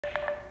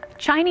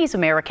Chinese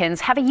Americans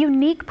have a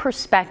unique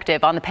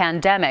perspective on the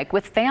pandemic,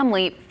 with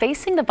family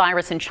facing the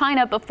virus in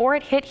China before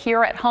it hit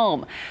here at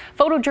home.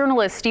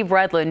 Photojournalist Steve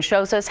Redlin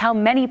shows us how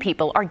many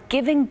people are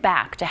giving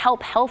back to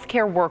help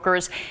healthcare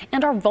workers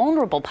and our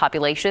vulnerable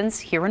populations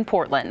here in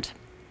Portland.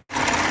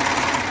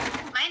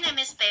 My name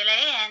is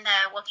Bailey, and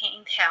I work in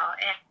Intel.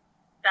 And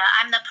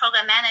I'm the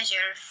program manager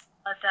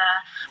for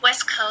the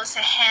West Coast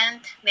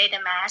handmade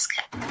mask.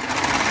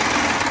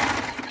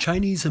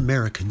 Chinese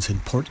Americans in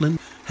Portland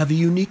have a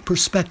unique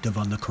perspective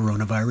on the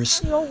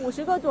coronavirus.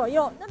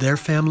 Their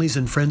families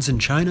and friends in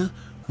China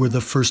were the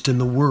first in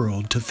the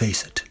world to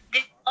face it.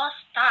 It all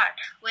started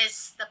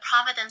with the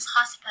Providence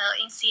Hospital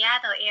in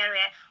Seattle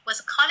area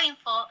was calling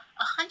for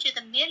 100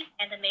 million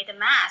made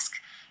mask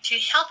to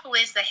help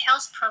with the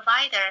health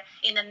provider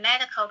in the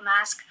medical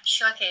mask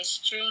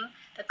shortage during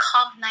the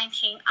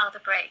COVID-19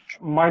 outbreak.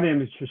 My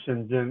name is Chu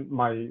Shenjin.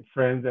 My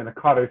friends and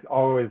colleagues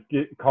always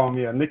call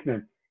me a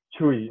nickname,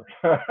 Chui.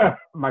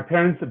 My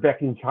parents are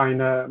back in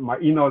China, my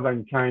in-laws are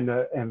in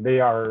China, and they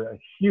are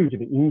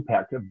hugely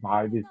impacted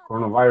by this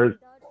coronavirus.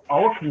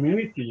 Our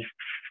community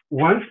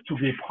wants to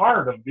be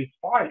part of this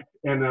fight,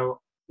 and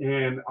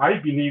I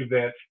believe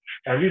that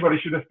everybody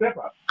should step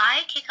up.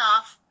 I kick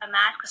off a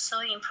mask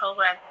sewing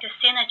program to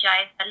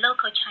synergize the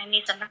local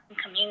Chinese American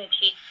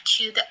community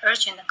to the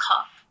urgent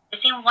call.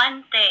 Within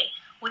one day,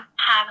 we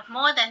have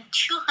more than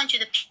 200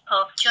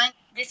 people join.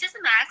 This is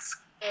a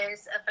mask,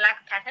 is a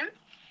black pattern.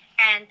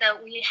 And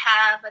we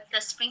have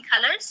the spring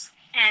colors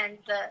and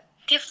the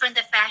different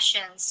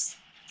fashions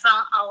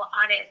from our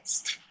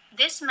artists.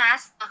 This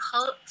mask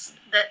holds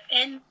the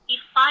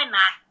N95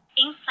 mask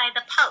inside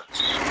the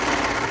pouch.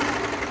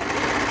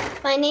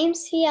 My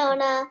name's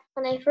Fiona.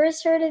 When I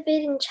first heard of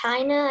it in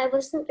China, I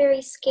wasn't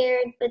very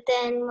scared, but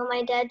then when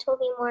my dad told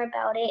me more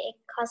about it, it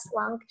caused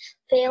lung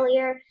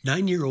failure.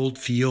 9-year-old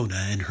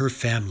Fiona and her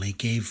family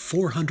gave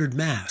 400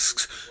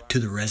 masks to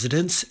the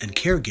residents and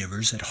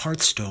caregivers at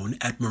Hearthstone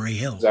at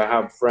Murrayhill. I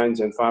have friends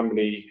and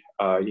family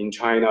in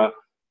China.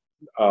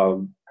 I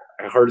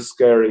heard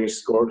scary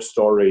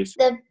stories.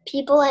 The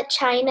people at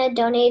China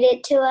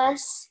donated to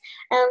us,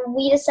 and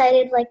we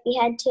decided we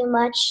had too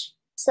much,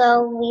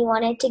 so we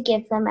wanted to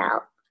give them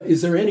out.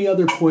 Is there any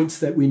other points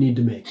that we need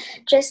to make?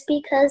 Just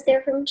because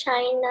they're from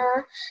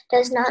China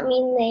does not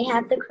mean they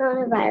have the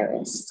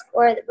coronavirus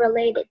or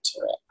related to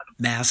it.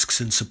 Masks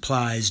and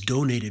supplies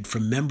donated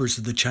from members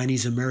of the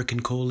Chinese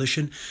American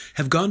Coalition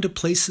have gone to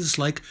places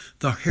like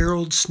the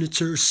Harold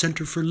Schnitzer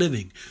Center for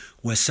Living,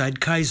 Westside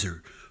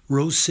Kaiser,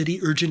 Rose City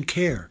Urgent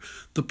Care,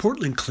 the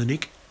Portland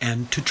Clinic,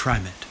 and to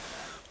TriMet.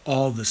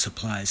 All the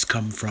supplies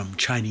come from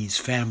Chinese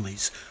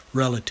families,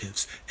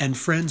 relatives, and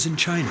friends in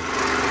China.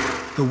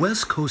 The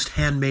West Coast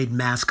Handmade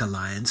Mask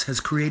Alliance has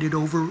created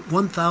over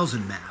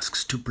 1,000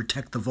 masks to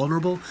protect the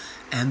vulnerable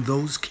and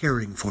those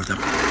caring for them.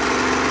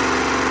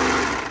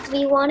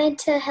 We wanted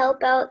to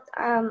help out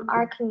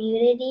our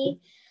community.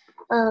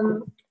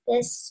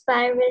 This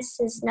virus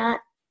is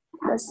not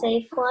a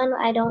safe one.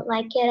 I don't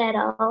like it at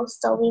all,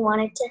 so we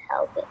wanted to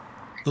help it.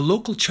 The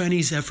local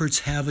Chinese efforts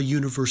have a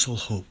universal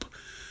hope: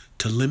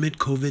 to limit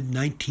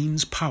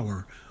COVID-19's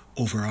power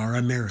over our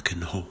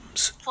American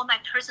homes. For me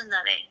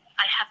personally,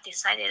 I have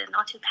decided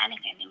not to panic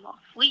anymore.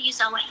 We use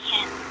our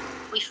hands.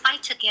 We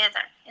fight together,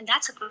 and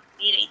that's a good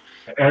feeling.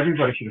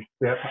 Everybody should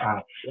step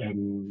up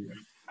and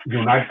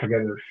unite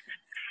together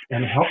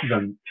and help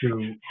them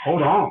to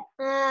hold on.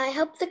 I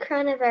hope the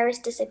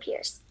coronavirus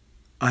disappears.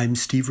 I'm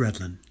Steve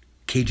Redlin,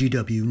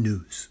 KGW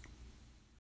News.